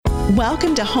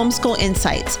Welcome to Homeschool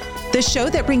Insights, the show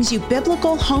that brings you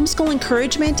biblical homeschool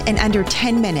encouragement in under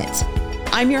 10 minutes.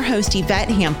 I'm your host, Yvette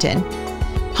Hampton.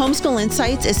 Homeschool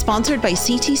Insights is sponsored by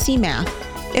CTC Math.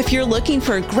 If you're looking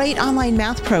for a great online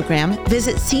math program,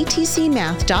 visit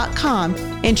ctcmath.com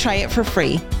and try it for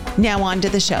free. Now on to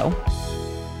the show.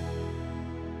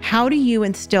 How do you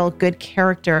instill good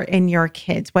character in your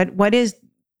kids? What is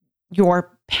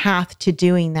your path to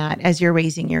doing that as you're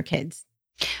raising your kids?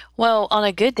 Well, on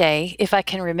a good day, if I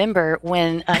can remember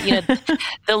when,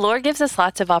 the Lord gives us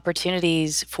lots of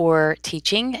opportunities for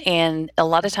teaching. And a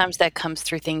lot of times that comes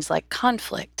through things like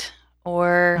conflict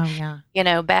or,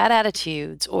 bad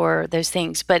attitudes or those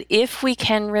things. But if we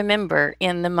can remember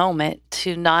in the moment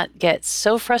to not get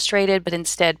so frustrated, but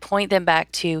instead point them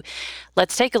back to,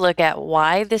 let's take a look at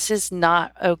why this is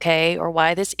not okay or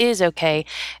why this is okay.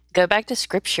 Go back to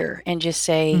scripture and just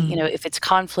say, if it's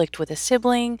conflict with a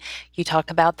sibling, you talk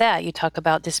about that. You talk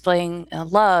about displaying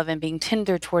love and being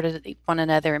tender toward one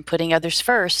another and putting others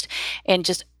first. And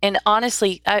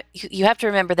honestly, you have to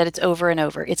remember that it's over and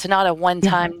over. It's not a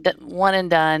one-time, one and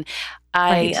done.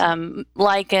 I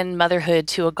liken motherhood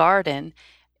to a garden.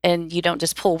 And you don't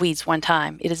just pull weeds one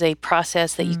time. It is a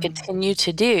process that you continue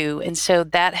to do. And so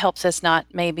that helps us not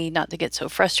to get so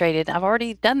frustrated. I've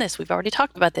already done this. We've already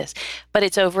talked about this. But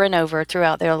it's over and over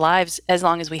throughout their lives as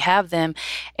long as we have them.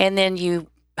 And then you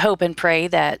hope and pray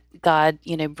that God,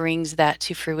 brings that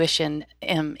to fruition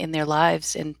in their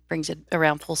lives and brings it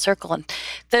around full circle. And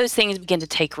those things begin to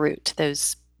take root,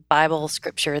 those Bible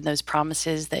scripture and those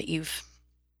promises that you've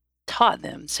taught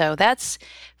them. So that's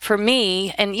for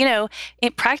me. And,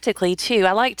 it practically too,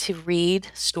 I like to read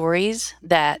stories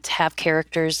that have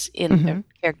characters in them,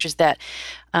 characters that,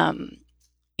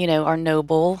 are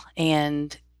noble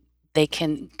and they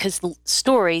can, because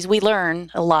stories, we learn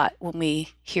a lot when we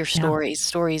hear stories. Yeah.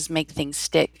 Stories make things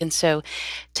stick. And so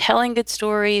telling good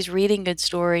stories, reading good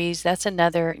stories, that's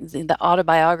another. The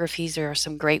autobiographies, there are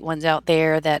some great ones out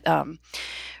there that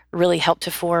really help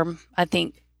to form, I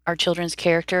think, our children's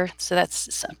character. So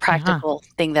that's a practical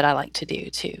thing that I like to do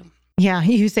too. Yeah.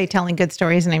 You say telling good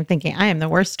stories and I'm thinking I am the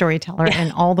worst storyteller in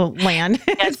all the land.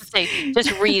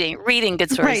 Just reading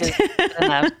good stories. Right. Is good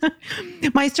enough.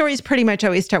 My stories pretty much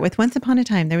always start with once upon a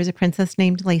time, there was a princess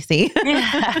named Lacey.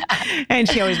 And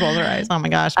she always rolls her eyes. Oh my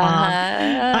gosh, Mom.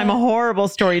 I'm a horrible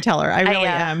storyteller. I really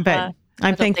am. But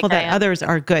I'm thankful that others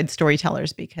are good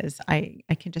storytellers because I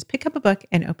can just pick up a book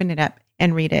and open it up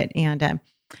and read it.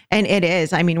 And it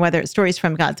is, whether it's stories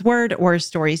from God's word or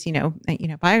stories,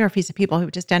 biographies of people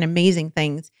who've just done amazing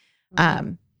things.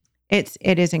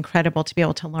 It is incredible to be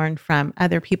able to learn from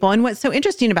other people. And what's so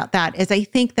interesting about that is I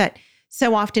think that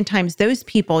so oftentimes those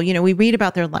people, we read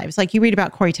about their lives, like you read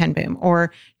about Corrie ten Boom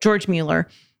or George Mueller.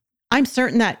 I'm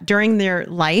certain that during their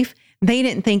life, they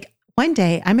didn't think one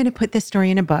day I'm going to put this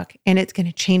story in a book and it's going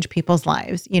to change people's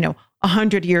lives,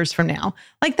 100 years from now.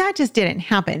 Like that just didn't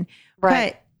happen.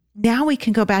 Right. But now we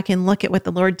can go back and look at what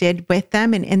the Lord did with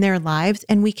them and in their lives,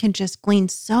 and we can just glean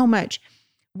so much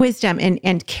wisdom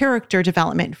and character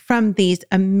development from these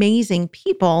amazing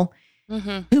people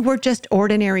who were just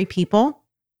ordinary people,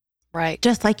 right?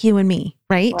 Just like you and me,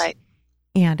 right? Right.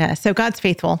 And so God's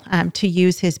faithful to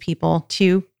use His people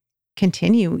to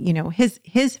continue,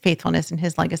 His faithfulness and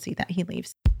His legacy that He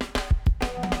leaves.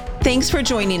 Thanks for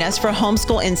joining us for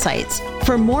Homeschool Insights.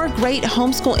 For more great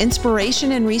homeschool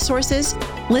inspiration and resources,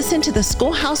 listen to the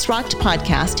Schoolhouse Rocked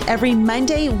podcast every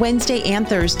Monday, Wednesday, and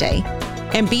Thursday.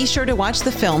 And be sure to watch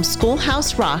the film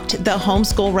Schoolhouse Rocked: The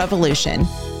Homeschool Revolution.